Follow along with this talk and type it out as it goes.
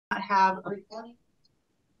have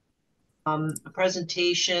a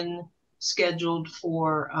presentation scheduled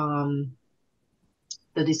for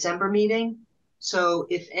the December meeting. So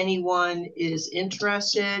if anyone is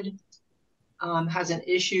interested, has an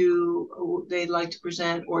issue they'd like to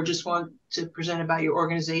present, or just want to present about your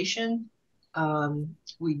organization,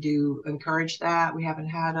 we do encourage that. We haven't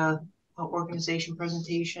had a organization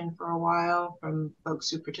presentation for a while from folks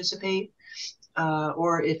who participate.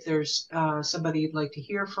 Or if there's somebody you'd like to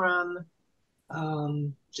hear from,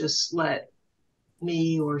 just let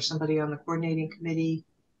me or somebody on the coordinating committee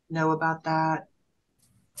know about that.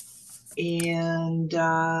 And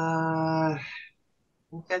I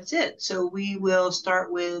think that's it. So we will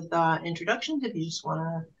start with introductions. If you just want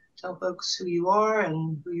to tell folks who you are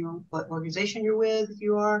and what organization you're with, if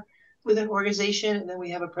you are with an organization. And then we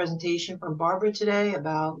have a presentation from Barbara today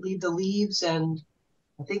about Leave the Leaves and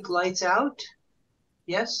I think Lights Out.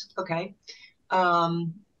 Yes, okay.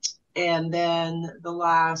 And then the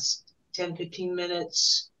last 10-15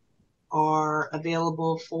 minutes are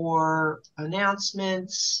available for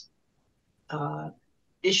announcements,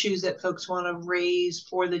 issues that folks want to raise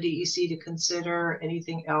for the DEC to consider,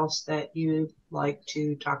 anything else that you'd like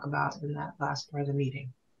to talk about in that last part of the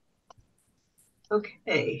meeting.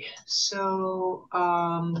 Okay, so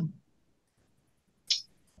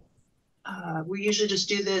we usually just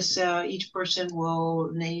do this. Each person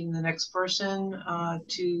will name the next person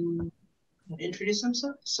to introduce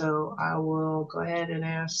themselves. So I will go ahead and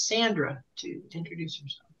ask Sandra to introduce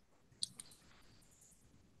herself.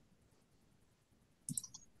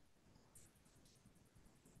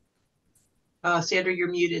 Sandra,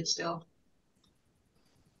 you're muted still.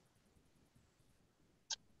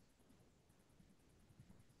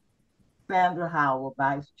 Sandra Howell,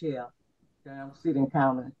 Vice Chair, Durham City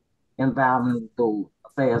County Environmental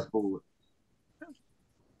Affairs Board.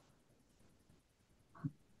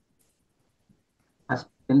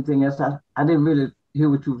 Anything else? I didn't really hear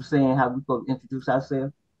what you were saying, how we supposed to introduce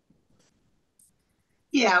ourselves.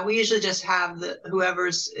 Yeah, we usually just have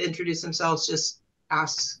whoever's introduced themselves just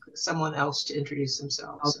ask someone else to introduce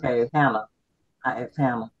themselves. Okay, Hannah. I asked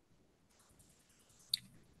Hannah.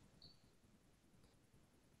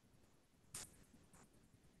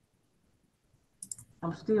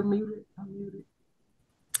 I'm still muted. I'm muted.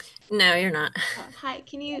 No, you're not. Hi,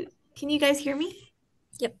 can you guys hear me?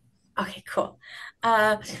 Yep. Okay, cool.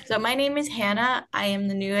 So my name is Hannah. I am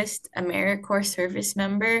the newest AmeriCorps service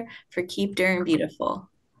member for Keep Durham Beautiful.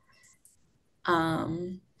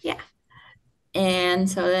 Yeah. And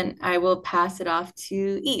so then I will pass it off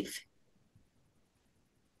to Eve.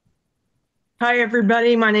 Hi,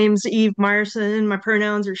 everybody. My name's Eve Meyerson. My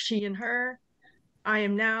pronouns are she and her. I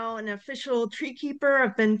am now an official tree keeper.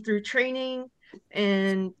 I've been through training,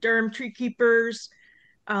 and Durham tree keepers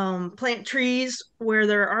plant trees where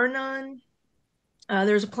there are none.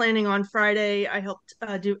 There's a planting on Friday. I helped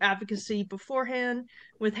do advocacy beforehand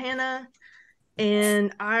with Hannah,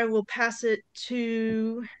 and I will pass it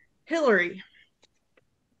to Hillary.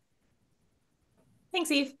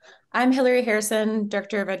 Thanks, Eve. I'm Hillary Harrison,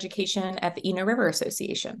 Director of Education at the Eno River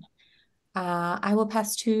Association. I will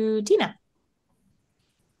pass to Tina.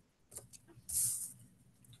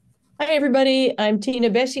 Hi, everybody. I'm Tina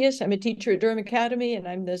Bessius. I'm a teacher at Durham Academy, and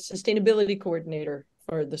I'm the sustainability coordinator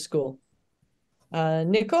for the school.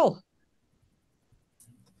 Nicole.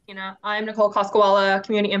 I'm Nicole Koskawala,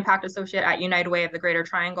 Community Impact Associate at United Way of the Greater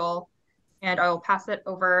Triangle, and I will pass it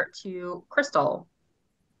over to Crystal.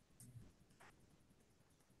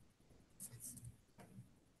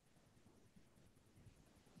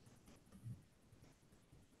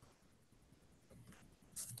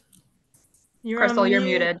 Crystal, you're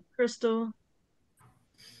muted. Crystal.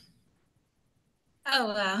 Oh,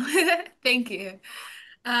 wow. Thank you.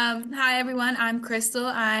 Hi, everyone. I'm Crystal.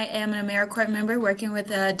 I am an AmeriCorps member working with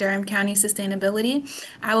Durham County Sustainability.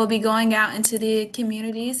 I will be going out into the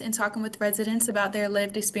communities and talking with residents about their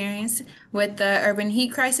lived experience with the urban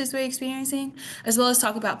heat crisis we're experiencing, as well as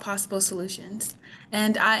talk about possible solutions.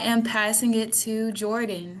 And I am passing it to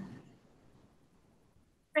Jordan.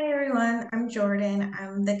 Hi everyone, I'm Jordan.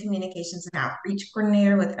 I'm the Communications and Outreach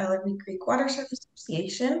Coordinator with Ellerby Creek Watershed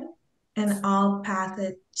Association, and I'll pass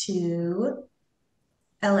it to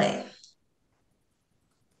LA.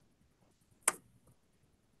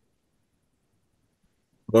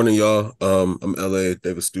 Morning, y'all. I'm LA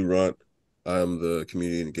Davis Durant. I'm the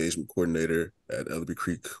Community Engagement Coordinator at Ellerby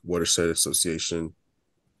Creek Watershed Association.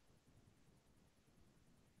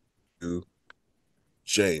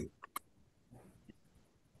 Jane.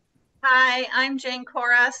 Hi, I'm Jane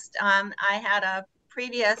Korust. I had a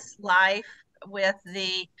previous life with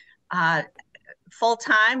the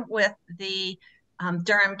full-time with the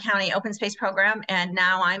Durham County Open Space Program, and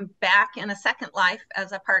now I'm back in a second life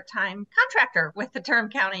as a part-time contractor with the Durham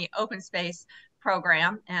County Open Space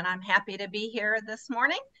Program, and I'm happy to be here this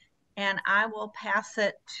morning. And I will pass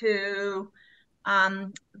it to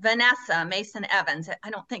Vanessa Mason-Evans. I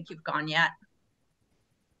don't think you've gone yet.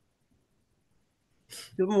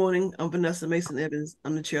 Good morning. I'm Vanessa Mason-Evans.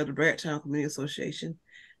 I'm the chair of the Bragtown Community Association,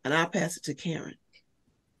 and I'll pass it to Karen.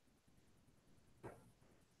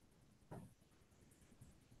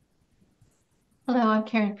 Hello, I'm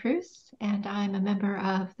Karen Preuss, and I'm a member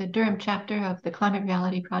of the Durham chapter of the Climate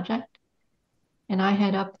Reality Project. And I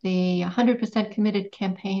head up the 100% Committed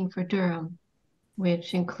campaign for Durham,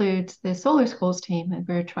 which includes the Solar Schools team. And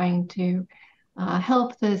we're trying to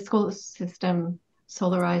help the school system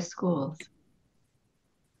solarize schools.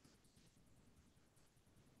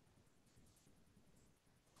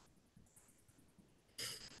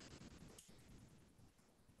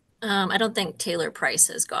 I don't think Taylor Price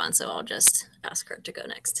has gone, so I'll just ask her to go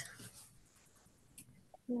next.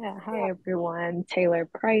 Yeah, hi everyone. Taylor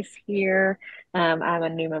Price here. I'm a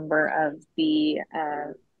new member of the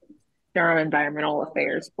Durham Environmental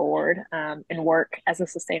Affairs Board and work as a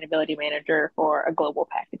sustainability manager for a global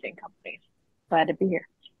packaging company. Glad to be here.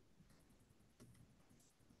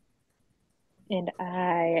 And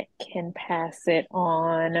I can pass it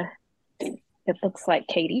on. It looks like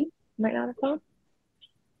Katie might not have gone.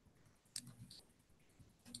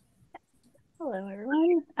 Hello,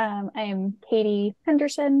 everyone. I am Katie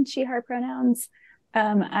Henderson, she, her pronouns.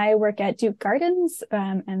 I work at Duke Gardens,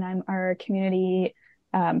 and I'm our community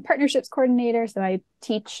partnerships coordinator. So I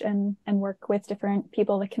teach and work with different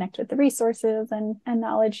people to connect with the resources and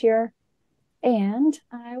knowledge here. And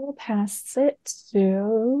I will pass it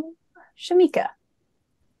to Shamika.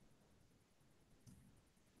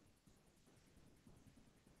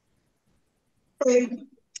 Hey,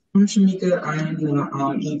 I'm Shamika. I'm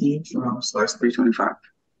the ED from /325.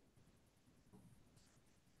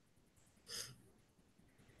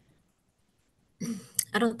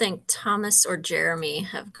 I don't think Thomas or Jeremy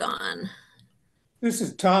have gone. This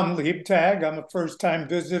is Tom Liebtag. I'm a first-time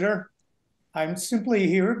visitor. I'm simply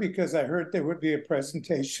here because I heard there would be a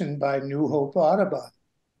presentation by New Hope Audubon.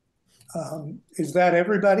 Is that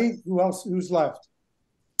everybody? Who's left?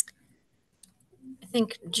 I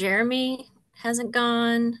think Jeremy hasn't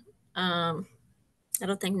gone. I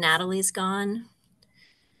don't think Natalie's gone.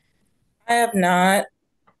 I have not.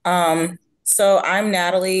 So I'm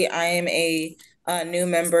Natalie. I am a new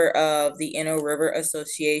member of the Inno River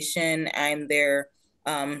Association. I'm their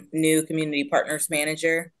new community partners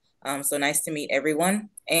manager. So nice to meet everyone.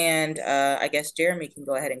 And I guess Jeremy can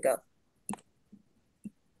go ahead and go.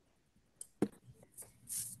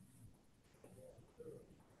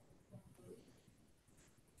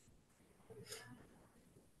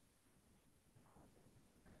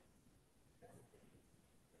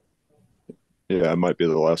 Yeah, I might be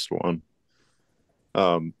the last one.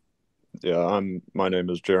 Yeah, my name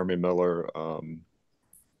is Jeremy Miller. I'm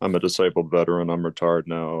a disabled veteran. I'm retired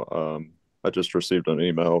now. I just received an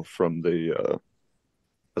email from the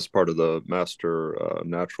as part of the Master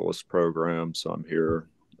Naturalist program, so I'm here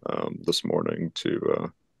this morning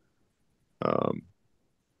to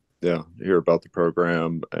hear about the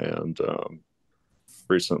program, and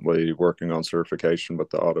recently working on certification with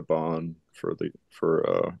the Audubon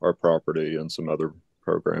for our property and some other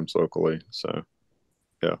programs locally. So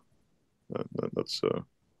yeah, that's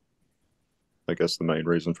I guess the main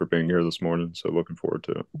reason for being here this morning. So looking forward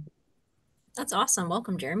to it. That's awesome.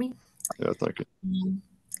 Welcome, Jeremy. Yeah, thank you.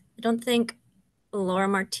 I don't think Laura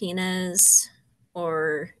Martinez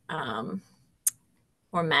or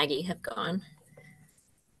Maggie have gone.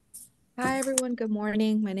 Hi, everyone. Good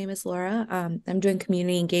morning. My name is Laura. I'm doing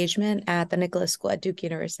community engagement at the Nicholas School at Duke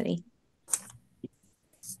University.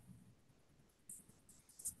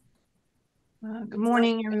 Good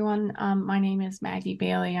morning, everyone. My name is Maggie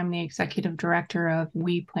Bailey. I'm the executive director of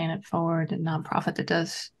We Planet Forward, a nonprofit that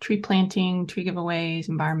does tree planting, tree giveaways,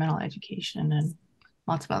 environmental education, and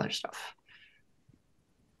lots of other stuff.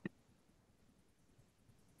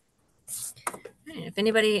 If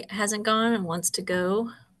anybody hasn't gone and wants to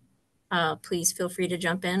go, please feel free to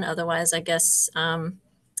jump in. Otherwise, I guess,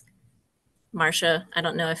 Marcia, I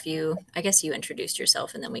don't know if I guess you introduced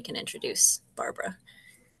yourself and then we can introduce Barbara.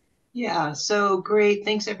 Yeah, so great.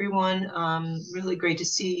 Thanks, everyone. Really great to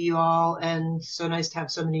see you all, and so nice to have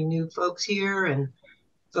so many new folks here and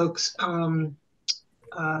folks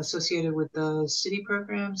associated with the city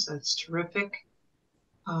programs. That's terrific.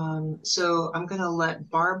 So I'm going to let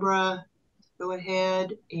Barbara go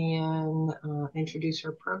ahead and introduce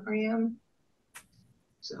her program.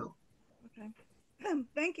 So. Okay.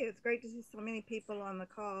 Thank you. It's great to see so many people on the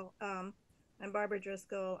call. I'm Barbara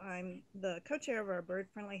Driscoll. I'm the co-chair of our Bird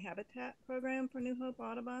Friendly Habitat program for New Hope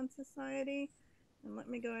Audubon Society. And let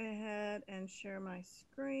me go ahead and share my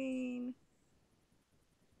screen.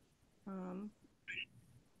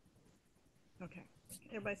 Okay,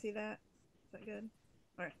 everybody see that? Is that good?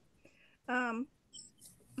 All right.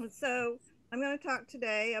 So I'm going to talk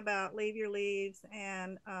today about Leave Your Leaves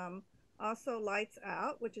and also Lights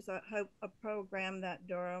Out, which is a program that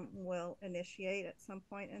Durham will initiate at some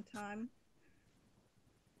point in time.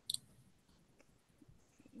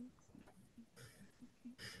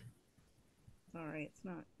 Sorry, it's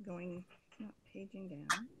not paging down.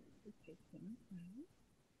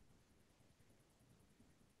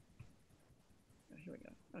 Oh, here we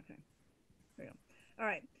go. Okay, here we go. All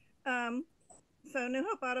right. So New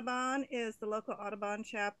Hope Audubon is the local Audubon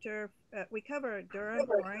chapter. We cover Durham,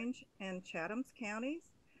 Orange, and Chatham's counties.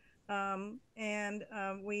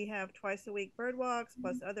 We have twice a week bird walks,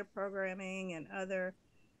 plus other programming and other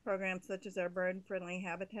programs such as our Bird Friendly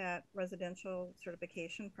Habitat Residential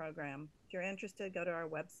Certification Program. If you're interested, go to our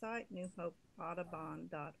website,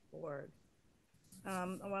 newhopeaudubon.org.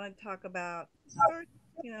 I want to talk about first,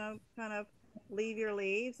 kind of Leave Your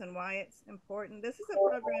Leaves and why it's important. This is a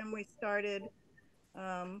program we started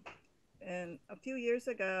and a few years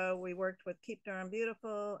ago. We worked with Keep Durham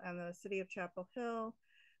Beautiful and the City of Chapel Hill.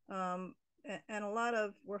 And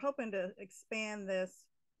we're hoping to expand this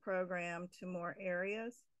program to more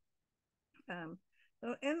areas.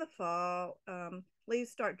 So in the fall,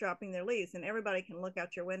 leaves start dropping their leaves, and everybody can look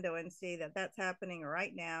out your window and see that that's happening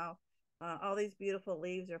right now. All these beautiful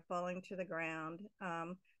leaves are falling to the ground.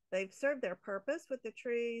 They've served their purpose with the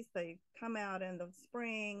trees. They come out in the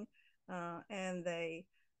spring and they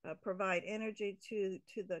provide energy to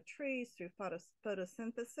the trees through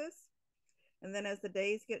photosynthesis. And then as the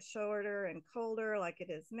days get shorter and colder, like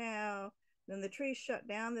it is now, then the trees shut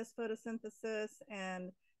down this photosynthesis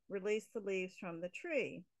and release the leaves from the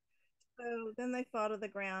tree. So then they fall to the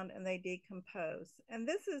ground and they decompose. And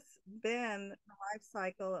this has been the life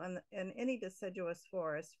cycle in any deciduous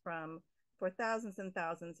forest for thousands and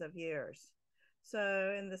thousands of years.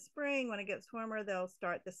 So in the spring, when it gets warmer, they'll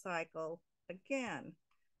start the cycle again.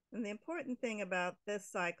 And the important thing about this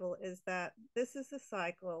cycle is that this is the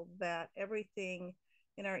cycle that everything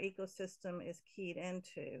in our ecosystem is keyed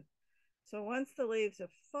into. So once the leaves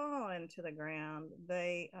have fallen to the ground,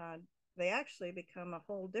 they actually become a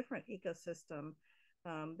whole different ecosystem.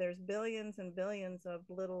 There's billions and billions of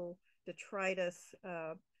little detritus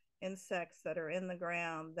insects that are in the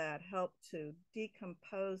ground that help to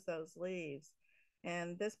decompose those leaves.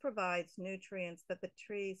 And this provides nutrients that the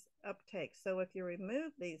trees uptake. So if you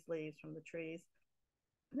remove these leaves from the trees,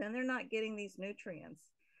 then they're not getting these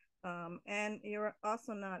nutrients. And you're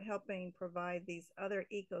also not helping provide these other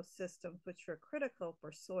ecosystems which are critical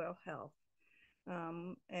for soil health,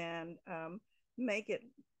 and make it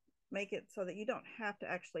so that you don't have to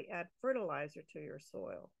actually add fertilizer to your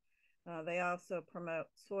soil. They also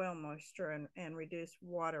promote soil moisture and reduce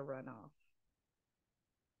water runoff.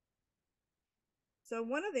 So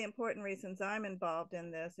one of the important reasons I'm involved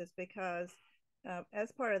in this is because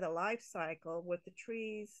as part of the life cycle with the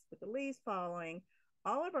trees, with the leaves falling,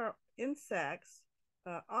 all of our insects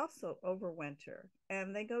also overwinter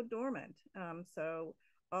and they go dormant. So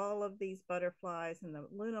all of these butterflies and the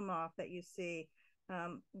Luna moth that you see,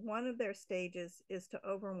 one of their stages is to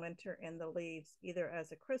overwinter in the leaves, either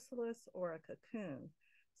as a chrysalis or a cocoon.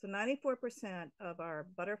 So 94% of our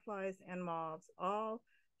butterflies and moths all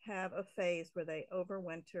have a phase where they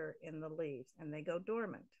overwinter in the leaves and they go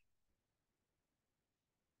dormant.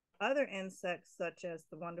 Other insects, such as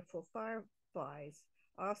the wonderful fireflies,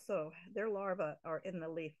 also their larvae are in the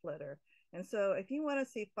leaf litter. And so if you want to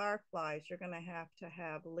see fireflies, you're going to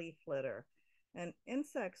have leaf litter. And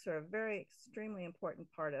insects are a very extremely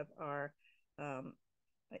important part of our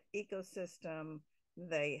ecosystem.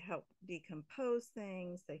 They help decompose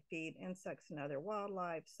things. They feed insects and other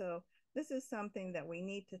wildlife. So this is something that we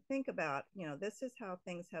need to think about. This is how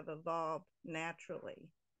things have evolved naturally.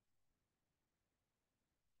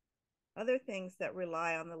 Other things that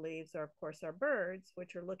rely on the leaves are, of course, our birds,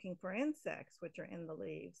 which are looking for insects, which are in the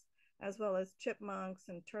leaves, as well as chipmunks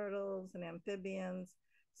and turtles and amphibians.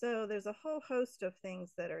 So there's a whole host of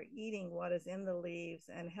things that are eating what is in the leaves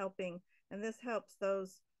and helping, and this helps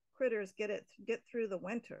those critters get through the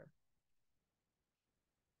winter.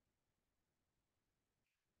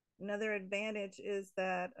 Another advantage is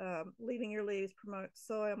that leaving your leaves promotes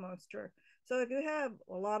soil moisture. So if you have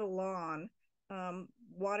a lot of lawn,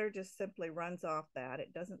 water just simply runs off that.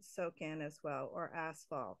 It doesn't soak in as well, or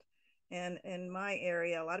asphalt. And in my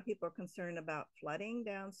area, a lot of people are concerned about flooding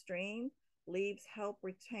downstream. Leaves help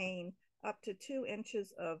retain up to 2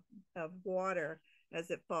 inches of water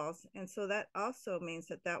as it falls. And so that also means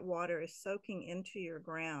that that water is soaking into your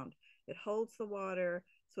ground. It holds the water,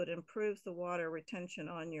 so it improves the water retention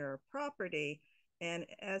on your property. And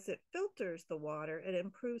as it filters the water, it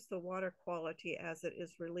improves the water quality as it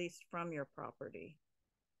is released from your property.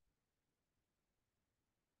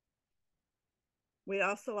 We'd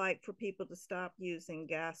also like for people to stop using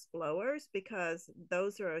gas blowers because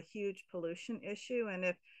those are a huge pollution issue. And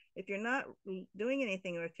if you're not doing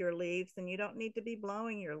anything with your leaves, then you don't need to be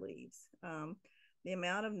blowing your leaves. The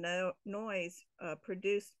amount of noise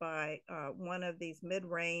produced by one of these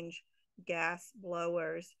mid-range gas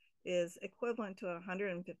blowers is equivalent to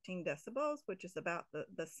 115 decibels, which is about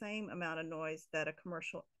the same amount of noise that a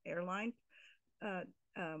commercial airplane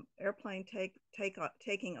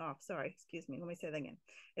taking off. Sorry, excuse me. Let me say that again.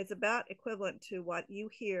 It's about equivalent to what you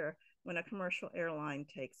hear when a commercial airline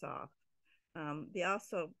takes off. They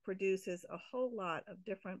also produces a whole lot of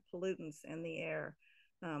different pollutants in the air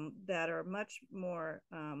that are much more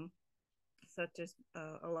such as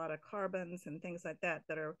a lot of carbons and things like that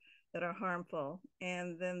that are harmful.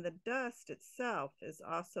 And then the dust itself is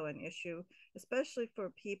also an issue, especially for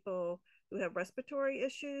people who have respiratory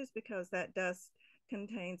issues, because that dust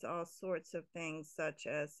contains all sorts of things such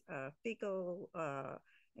as fecal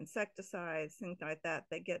insecticides, things like that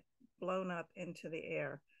get blown up into the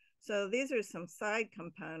air. So these are some side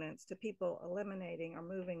components to people eliminating or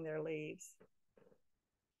moving their leaves.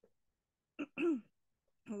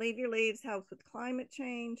 Leave your leaves helps with climate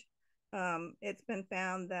change. It's been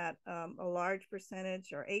found that a large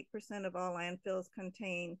percentage, or 8% of all landfills,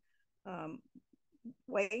 contain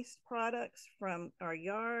waste products from our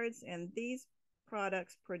yards, and these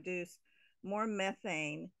products produce more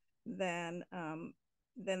methane than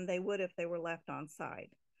they would if they were left on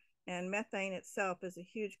site. And methane itself is a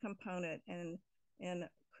huge component in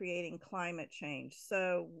creating climate change.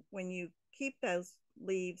 So when you keep those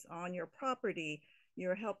leaves on your property,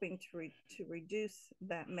 you're helping to reduce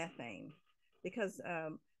that methane, because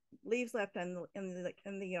leaves left in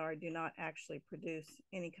the yard do not actually produce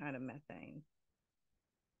any kind of methane.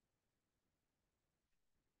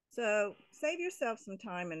 So save yourself some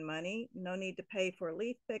time and money. No need to pay for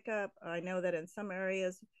leaf pickup. I know that in some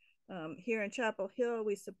areas here in Chapel Hill,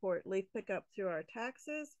 we support leaf pickup through our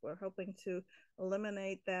taxes. We're hoping to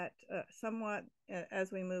eliminate that somewhat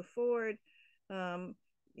as we move forward.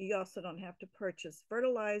 You also don't have to purchase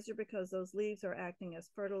fertilizer because those leaves are acting as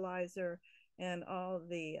fertilizer, and all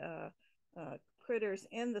the critters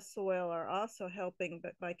in the soil are also helping,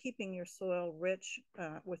 but by keeping your soil rich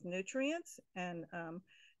with nutrients. And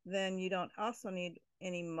then you don't also need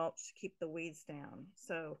any mulch to keep the weeds down.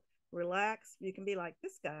 So relax. You can be like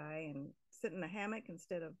this guy and sit in a hammock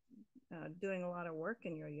instead of doing a lot of work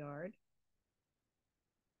in your yard.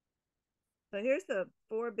 So here's the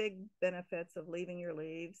 4 big benefits of leaving your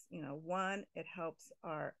leaves. You know, 1, it helps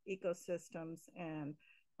our ecosystems and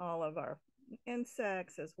all of our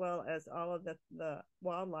insects, as well as all of the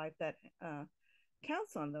wildlife that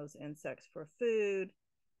counts on those insects for food.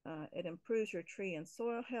 It improves your tree and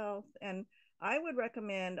soil health. And I would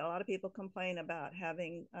recommend, a lot of people complain about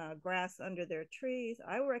having grass under their trees.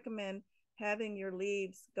 I would recommend having your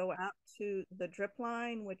leaves go out to the drip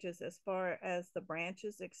line, which is as far as the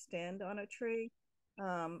branches extend on a tree.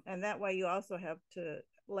 And that way you also have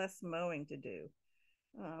less mowing to do.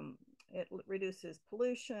 It reduces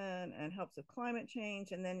pollution and helps with climate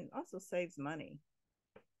change, and then also saves money.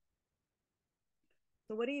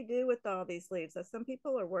 So what do you do with all these leaves? So some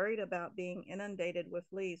people are worried about being inundated with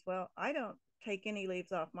leaves. Well, I don't take any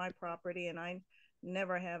leaves off my property, and I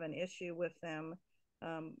never have an issue with them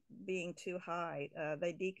being too high.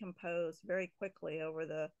 They decompose very quickly over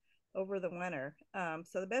the winter.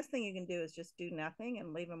 So the best thing you can do is just do nothing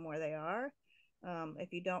and leave them where they are.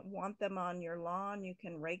 If you don't want them on your lawn, you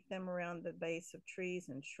can rake them around the base of trees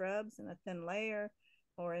and shrubs in a thin layer,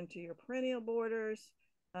 or into your perennial borders.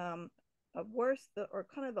 Or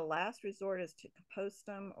kind of the last resort is to compost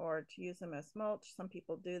them or to use them as mulch. Some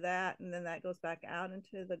people do that, and then that goes back out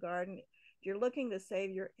into the garden. If you're looking to save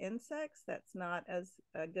your insects, that's not as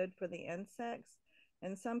good for the insects.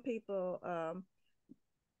 And some people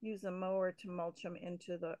use a mower to mulch them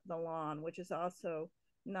into the lawn, which is also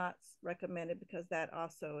not recommended because that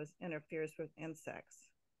also interferes with insects.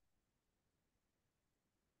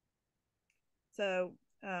 So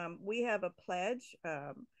we have a pledge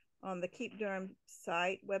on the Keep Durham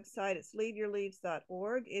website. It's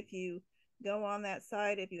leaveyourleaves.org. If you go on that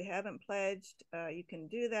site. If you haven't pledged, you can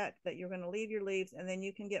do that you're going to leave your leaves, and then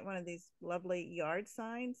you can get one of these lovely yard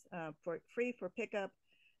signs for free for pickup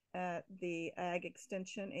at the Ag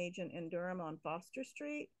Extension Agent in Durham on Foster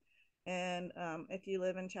Street. And if you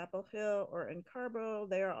live in Chapel Hill or in Carborough,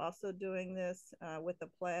 they are also doing this with a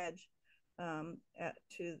pledge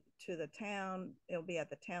to the town. It'll be at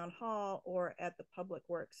the town hall or at the Public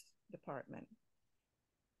Works Department.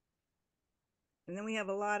 And then we have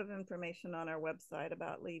a lot of information on our website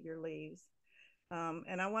about Leave Your Leaves.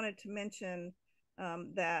 And I wanted to mention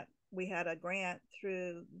that we had a grant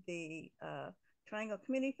through the Triangle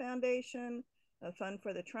Community Foundation, a fund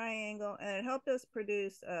for the Triangle, and it helped us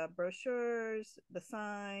produce brochures, the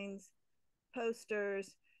signs,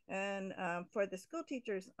 posters, and for the school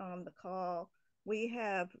teachers on the call, we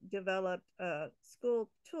have developed school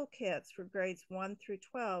toolkits for grades 1 through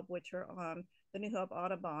 12, which are on the New Hope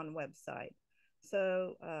Audubon website.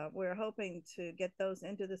 So we're hoping to get those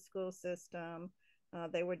into the school system.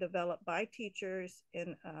 They were developed by teachers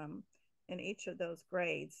in each of those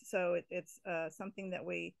grades. So it's something that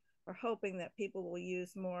we are hoping that people will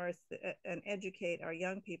use more and educate our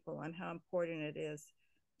young people on how important it is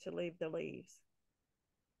to leave the leaves.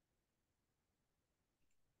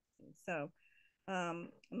 So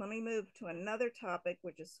let me move to another topic,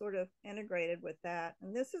 which is sort of integrated with that.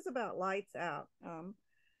 And this is about lights out.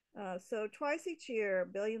 So twice each year,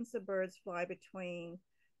 billions of birds fly between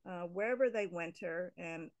wherever they winter,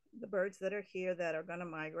 and the birds that are here that are going to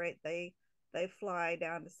migrate, they fly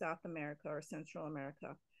down to South America or Central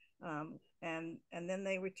America, and then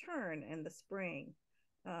they return in the spring.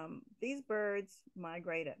 These birds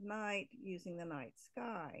migrate at night using the night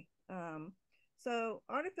sky. So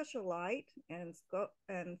artificial light and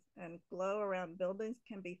glow around buildings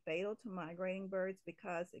can be fatal to migrating birds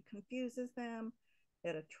because it confuses them,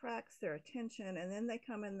 it attracts their attention, and then they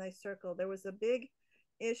come and they circle. There was a big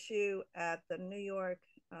issue at the New York,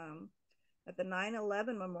 at the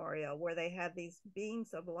 9/11 memorial, where they had these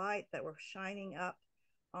beams of light that were shining up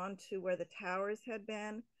onto where the towers had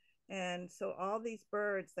been. And so all these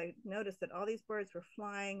birds, they noticed that all these birds were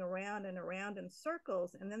flying around and around in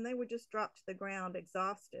circles, and then they would just drop to the ground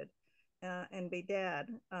exhausted and be dead.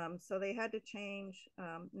 So they had to change.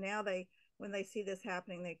 Now when they see this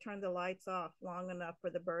happening, they turn the lights off long enough for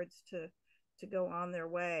the birds to go on their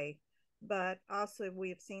way. But also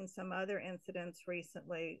we've seen some other incidents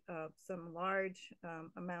recently, some large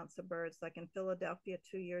amounts of birds, like in Philadelphia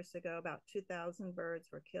 2 years ago, about 2,000 birds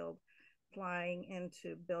were killed flying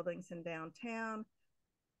into buildings in downtown.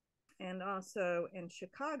 And also in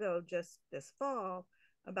Chicago just this fall,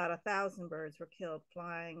 about 1,000 birds were killed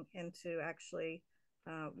flying into actually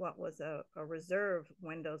what was a reserve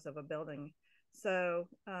windows of a building. So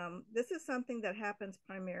this is something that happens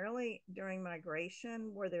primarily during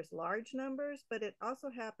migration where there's large numbers, but it also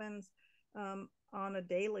happens on a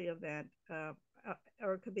daily event,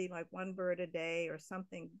 or it could be like one bird a day or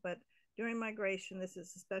something. But during migration, this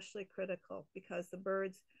is especially critical because the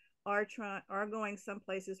birds are going some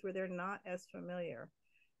places where they're not as familiar,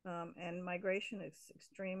 and migration is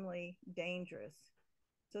extremely dangerous.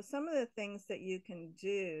 So some of the things that you can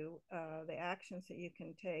do, the actions that you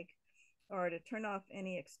can take, are to turn off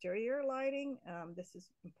any exterior lighting. This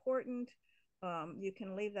is important. You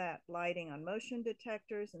can leave that lighting on motion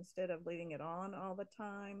detectors instead of leaving it on all the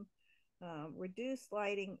time. Reduce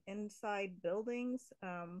lighting inside buildings.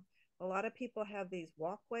 A lot of people have these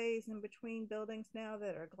walkways in between buildings now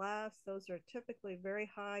that are glass. Those are typically very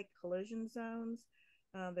high collision zones.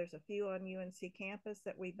 There's a few on UNC campus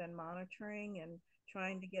that we've been monitoring and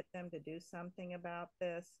trying to get them to do something about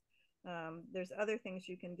this. There's other things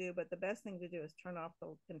you can do, but the best thing to do is turn off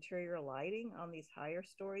the interior lighting on these higher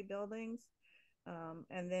story buildings.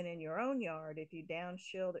 And then in your own yard, if you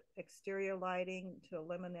downshield exterior lighting to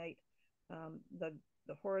eliminate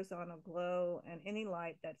the horizontal glow and any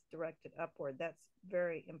light that's directed upward, that's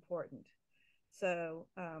very important. So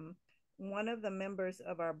one of the members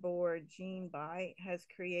of our board, Jean Bai, has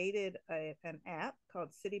created an app called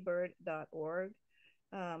citybird.org.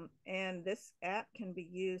 And this app can be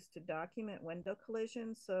used to document window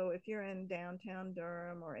collisions. So if you're in downtown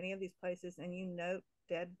Durham or any of these places and you note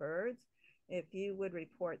dead birds, if you would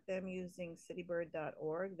report them using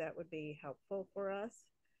citybird.org, that would be helpful for us.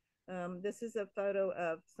 This is a photo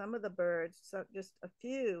of some of the birds, so just a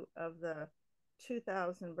few of the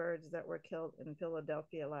 2,000 birds that were killed in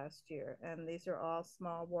Philadelphia last year. And these are all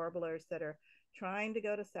small warblers that are trying to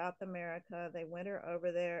go to South America. They winter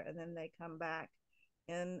over there and then they come back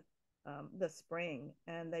in the spring,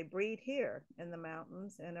 and they breed here in the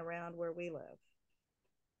mountains and around where we live.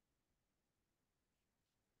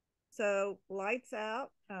 So lights out,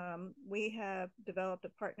 we have developed a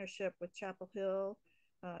partnership with Chapel Hill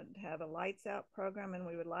to have a lights out program, and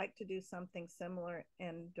we would like to do something similar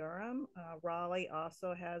in Durham. Raleigh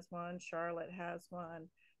also has one, Charlotte has one,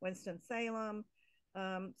 Winston-Salem.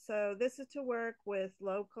 So this is to work with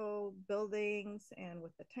local buildings and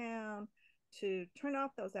with the town to turn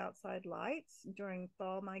off those outside lights during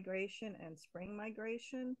fall migration and spring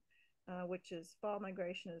migration, which is fall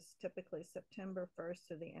migration is typically September 1st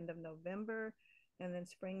to the end of November, and then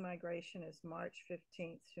spring migration is March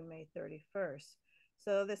 15th to May 31st.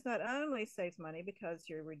 So this not only saves money because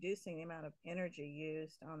you're reducing the amount of energy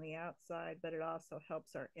used on the outside, but it also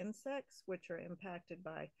helps our insects, which are impacted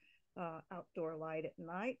by outdoor light at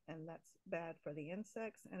night, and that's bad for the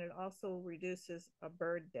insects, and it also reduces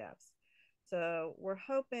bird deaths. So we're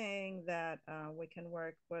hoping that we can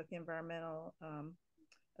work with the Environmental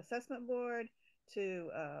Assessment Board to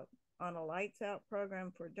on a lights out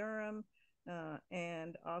program for Durham,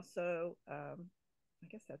 and also I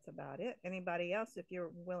guess that's about it. Anybody else, if you're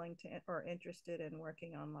willing to or interested in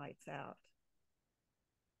working on lights out?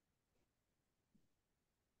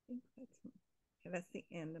 I think that's the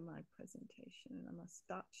end of my presentation, and I'm gonna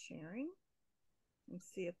stop sharing and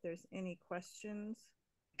see if there's any questions.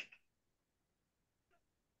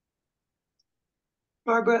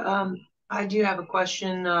 Barbara, I do have a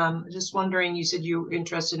question. Just wondering, you said you were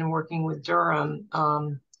interested in working with Durham.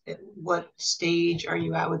 What stage are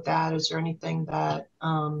you at with that? Is there anything that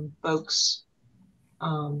folks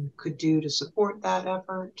could do to support that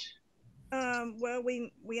effort? Well,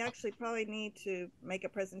 we actually probably need to make a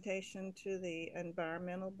presentation to the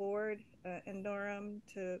environmental board in Durham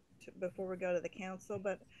before we go to the council.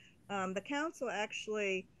 But the council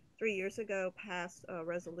actually 3 years ago passed a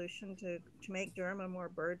resolution to make Durham a more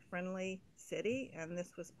bird-friendly city, and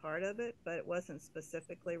this was part of it, but it wasn't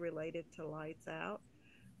specifically related to lights out,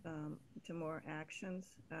 to more actions.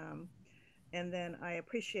 And then I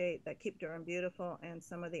appreciate that Keep Durham Beautiful and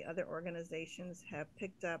some of the other organizations have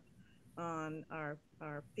picked up on our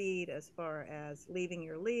feed as far as leaving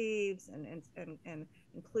your leaves and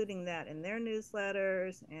including that in their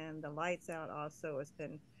newsletters, and the lights out also has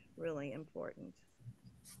been really important.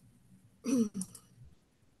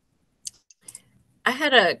 I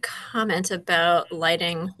had a comment about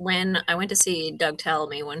lighting. When I went to see Doug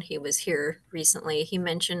Talmy when he was here recently, he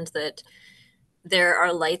mentioned that there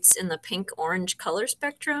are lights in the pink orange color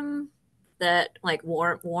spectrum that like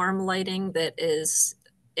warm lighting that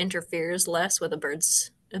interferes less with a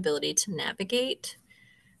bird's ability to navigate.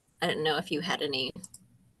 I didn't know if you had any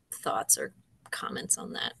thoughts or comments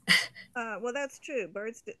on that. Well, that's true.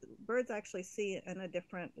 Birds actually see in a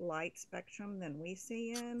different light spectrum than we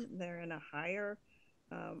see in. They're in a higher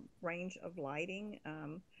range of lighting.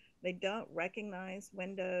 They don't recognize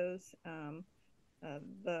windows.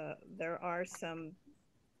 There are some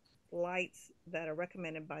lights that are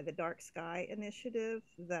recommended by the Dark Sky Initiative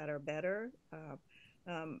that are better.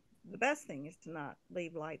 The best thing is to not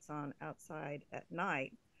leave lights on outside at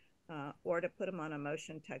night, or to put them on a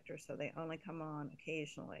motion detector so they only come on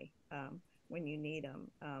occasionally when you need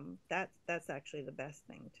them. That's actually the best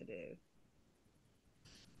thing to do.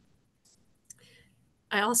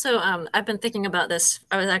 I also, I've been thinking about this.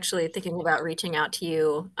 I was actually thinking about reaching out to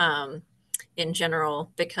you in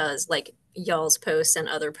general, because like y'all's posts and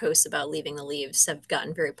other posts about leaving the leaves have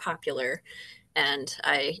gotten very popular. And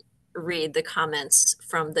I read the comments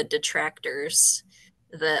from the detractors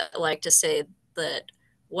that like to say that,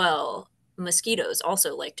 well, mosquitoes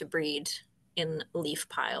also like to breed in leaf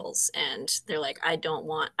piles, and they're like, I don't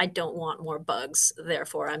want more bugs,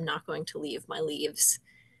 therefore I'm not going to leave my leaves.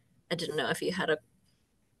 I didn't know if you had a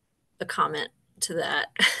comment to that.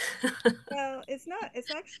 Well, it's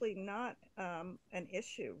actually not an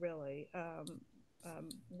issue really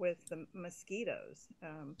with the mosquitoes.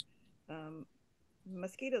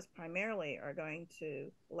 Mosquitoes primarily are going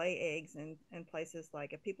to lay eggs in places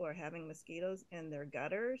like, if people are having mosquitoes in their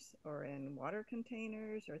gutters or in water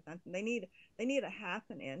containers or something, they need a half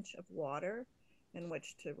an inch of water in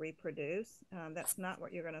which to reproduce. That's not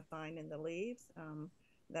what you're going to find in the leaves.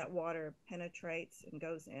 That water penetrates and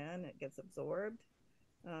goes in, it gets absorbed.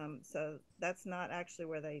 So that's not actually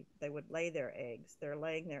where they would lay their eggs. They're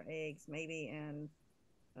laying their eggs maybe in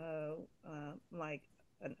like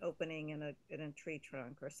an opening in a tree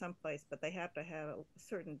trunk or someplace, but they have to have a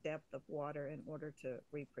certain depth of water in order to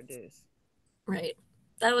reproduce. Right.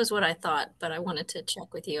 That was what I thought, but I wanted to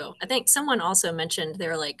check with you. I think someone also mentioned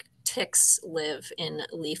they're like ticks live in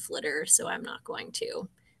leaf litter, so I'm not going to.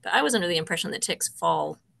 But I was under the impression that ticks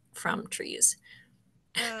fall from trees.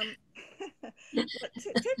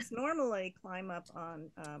 Ticks normally climb up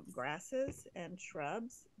on grasses and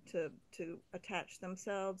shrubs, to attach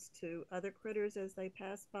themselves to other critters as they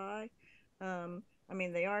pass by. I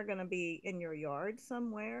mean, they are going to be in your yard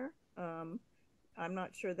somewhere. I'm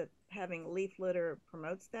not sure that having leaf litter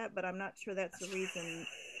promotes that, but I'm not sure that's a reason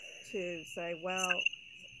to say, well,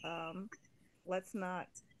 let's not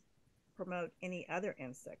promote any other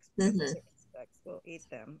insects because other insects will eat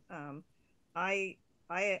them.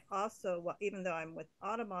 I also, even though I'm with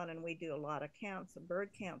Audubon and we do a lot of counts, bird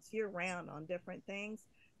counts year round on different things,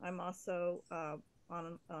 I'm also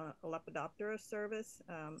on a Lepidoptera service,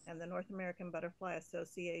 and the North American Butterfly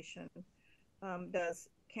Association does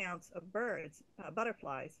counts of birds,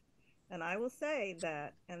 butterflies. And I will say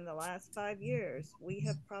that in the last 5 years, we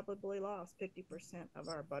have probably lost 50% of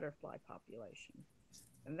our butterfly population.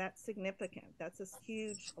 And that's significant. That's a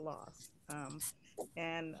huge loss.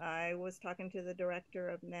 And I was talking to the director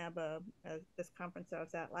of NABA at this conference I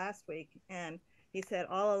was at last week, and he said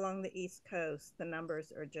all along the East Coast, the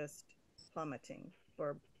numbers are just plummeting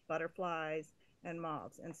for butterflies and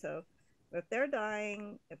moths. And so if they're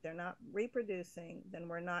dying, if they're not reproducing, then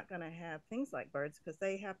we're not going to have things like birds because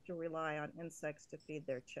they have to rely on insects to feed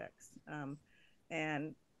their chicks.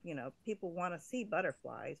 And you know, people want to see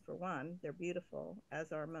butterflies for one. They're beautiful,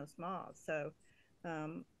 as are most moths. So,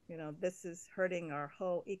 you know, this is hurting our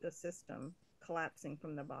whole ecosystem, collapsing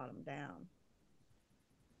from the bottom down.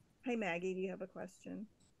 Hey, Maggie, do you have a question?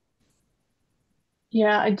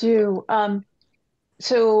 Yeah, I do.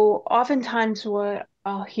 So oftentimes what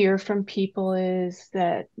I'll hear from people is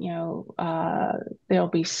that, there'll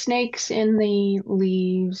be snakes in the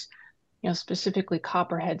leaves, specifically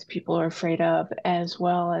copperheads people are afraid of, as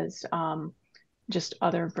well as just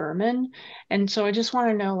other vermin. And so I just want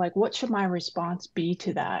to know, like, what should my response be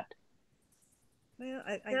to that? Well,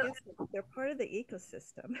 I guess they're part of the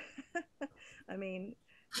ecosystem. I mean,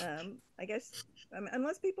 I guess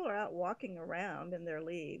unless people are out walking around in their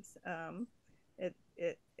leaves,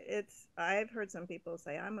 I've heard some people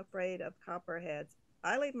say, I'm afraid of copperheads.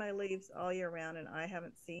 I leave my leaves all year round and I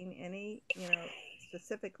haven't seen any,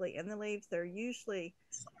 specifically in the leaves. They're usually,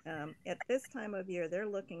 at this time of year, they're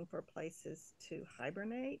looking for places to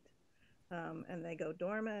hibernate. And they go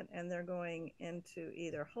dormant and they're going into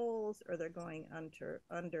either holes or they're going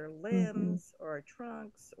under limbs or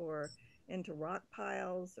trunks or into rock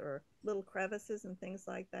piles or little crevices and things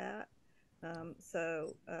like that.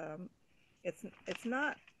 It's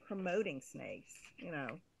not promoting snakes,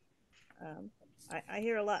 I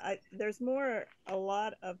hear a lot. A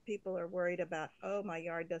lot of people are worried about, oh, my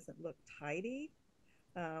yard doesn't look tidy.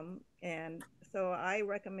 And so I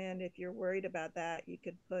recommend, if you're worried about that, you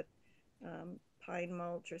could put pine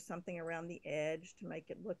mulch or something around the edge to make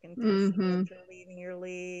it look intentional that you're leaving your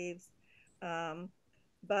leaves.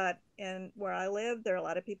 But where I live, there are a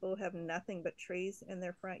lot of people who have nothing but trees in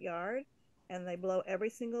their front yard, and they blow every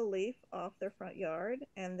single leaf off their front yard,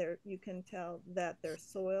 and you can tell that their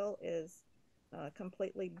soil is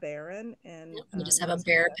completely barren. And you just have a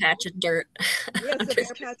bare patch of dirt. Yes, a bare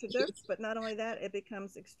patch of dirt, but not only that, it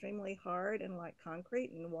becomes extremely hard and like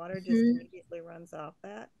concrete, and water just immediately runs off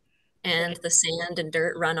that. And the sand and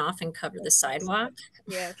dirt run off and cover the sidewalk.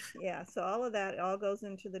 Yes, yeah. So all of that, it all goes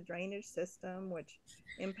into the drainage system, which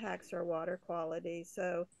impacts our water quality.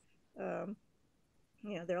 So, there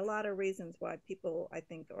are a lot of reasons why people, I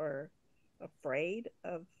think, are afraid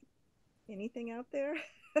of anything out there.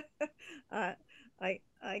 I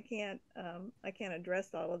can't address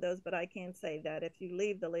all of those, but I can say that if you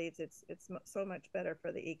leave the leaves, it's so much better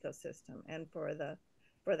for the ecosystem and for the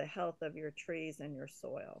health of your trees and your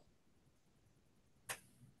soil.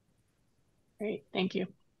 Great, thank you.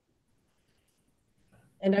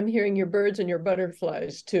 And I'm hearing your birds and your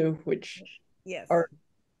butterflies too, which yes are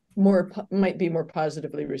might be more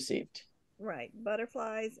positively received. Right,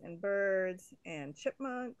 butterflies and birds and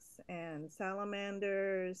chipmunks and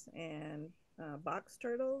salamanders and box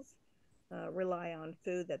turtles rely on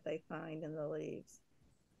food that they find in the leaves.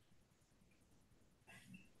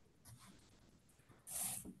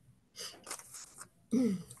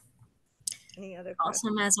 Any other questions?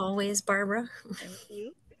 Awesome as always, Barbara. Thank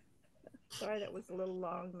you. Sorry, that was a little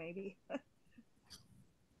long, maybe.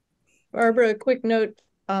 Barbara, a quick note.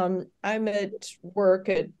 I'm at work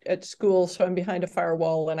at school, so I'm behind a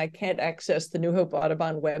firewall and I can't access the New Hope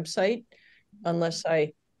Audubon website unless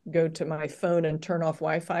I go to my phone and turn off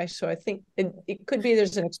Wi-Fi. So I think it could be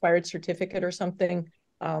there's an expired certificate or something.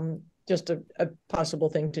 Just a possible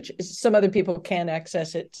thing some other people can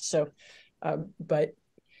access it. So, but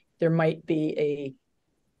there might be a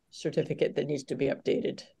certificate that needs to be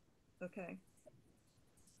updated. Okay.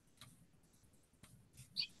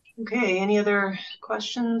 Okay, any other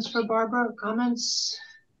questions for Barbara or comments?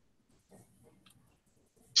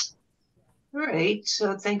 right,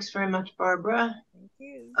 so thanks very much, Barbara. Thank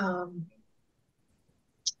you.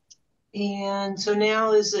 And so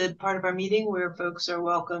now is a part of our meeting where folks are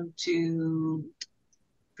welcome to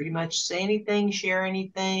pretty much say anything, share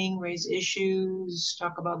anything, raise issues,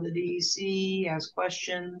 talk about the DEC, ask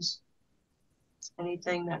questions,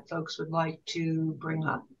 anything that folks would like to bring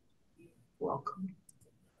up. Welcome.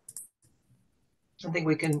 I think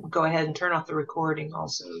we can go ahead and turn off the recording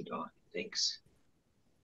also, Dawn. Thanks.